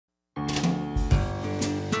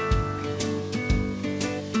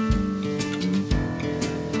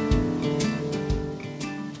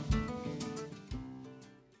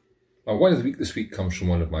Our wine of the week this week comes from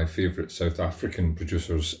one of my favourite South African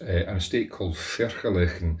producers, an estate called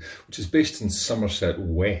Vergelegen, which is based in Somerset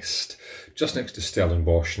West, just next to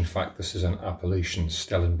Stellenbosch. In fact, this is an appellation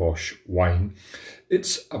Stellenbosch wine.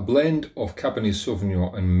 It's a blend of Cabernet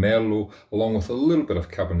Sauvignon and Merlot, along with a little bit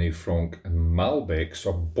of Cabernet Franc and Malbec, so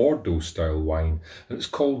a Bordeaux-style wine, and it's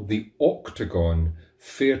called the Octagon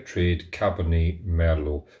Fairtrade Cabernet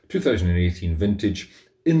Merlot, 2018 vintage,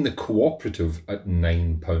 in the cooperative at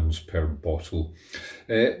 £9 per bottle.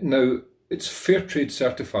 Now, it's Fairtrade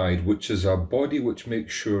certified, which is a body which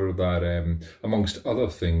makes sure that, amongst other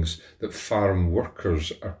things, that farm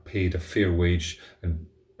workers are paid a fair wage and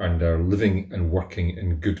are living and working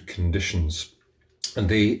in good conditions. And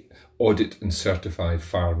they audit and certify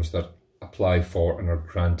farms that apply for and are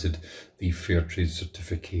granted the Fairtrade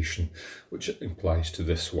certification, which applies to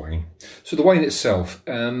this wine. So the wine itself,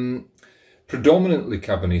 predominantly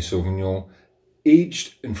Cabernet Sauvignon,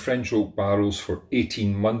 aged in French oak barrels for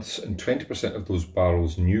 18 months and 20% of those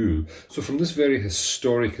barrels new. So from this very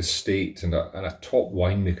historic estate and a top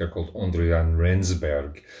winemaker called Adriaan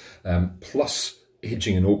Rensberg, plus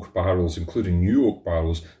aging in oak barrels, including new oak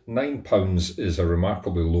barrels, £9 is a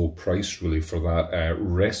remarkably low price really for that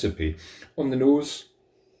recipe. On the nose,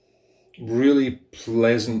 really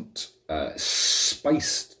pleasant,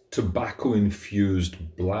 spiced,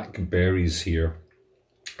 tobacco-infused blackberries here.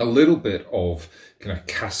 A little bit of kind of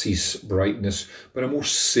cassis brightness, but a more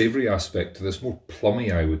savoury aspect to this, more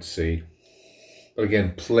plummy, I would say. But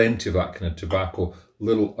again, plenty of that kind of tobacco,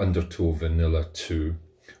 little undertow vanilla too.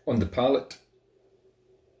 On the palate,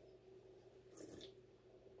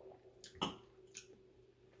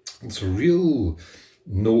 it's a real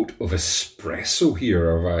note of espresso here,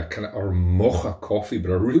 of a kind of or mocha coffee,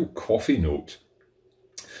 but a real coffee note.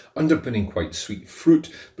 Underpinning quite sweet fruit,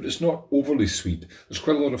 but it's not overly sweet. There's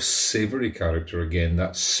quite a lot of savoury character again,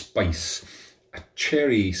 that spice, a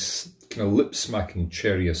cherry, kind of lip-smacking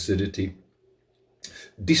cherry acidity.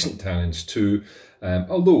 Decent tannins too,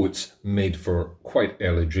 although it's made for quite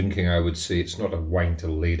early drinking, I would say. It's not a wine to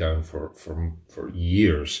lay down for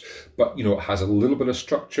years, but you know, it has a little bit of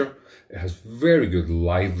structure, it has very good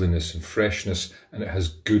liveliness and freshness, and it has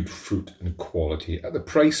good fruit and quality. At the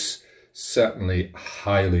price, certainly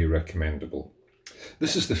highly recommendable.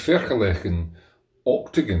 This is the Vergelegen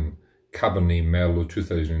Octagon Cabernet Merlot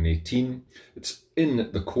 2018. It's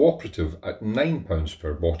in the cooperative at £9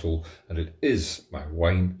 per bottle, and it is my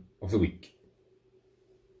wine of the week.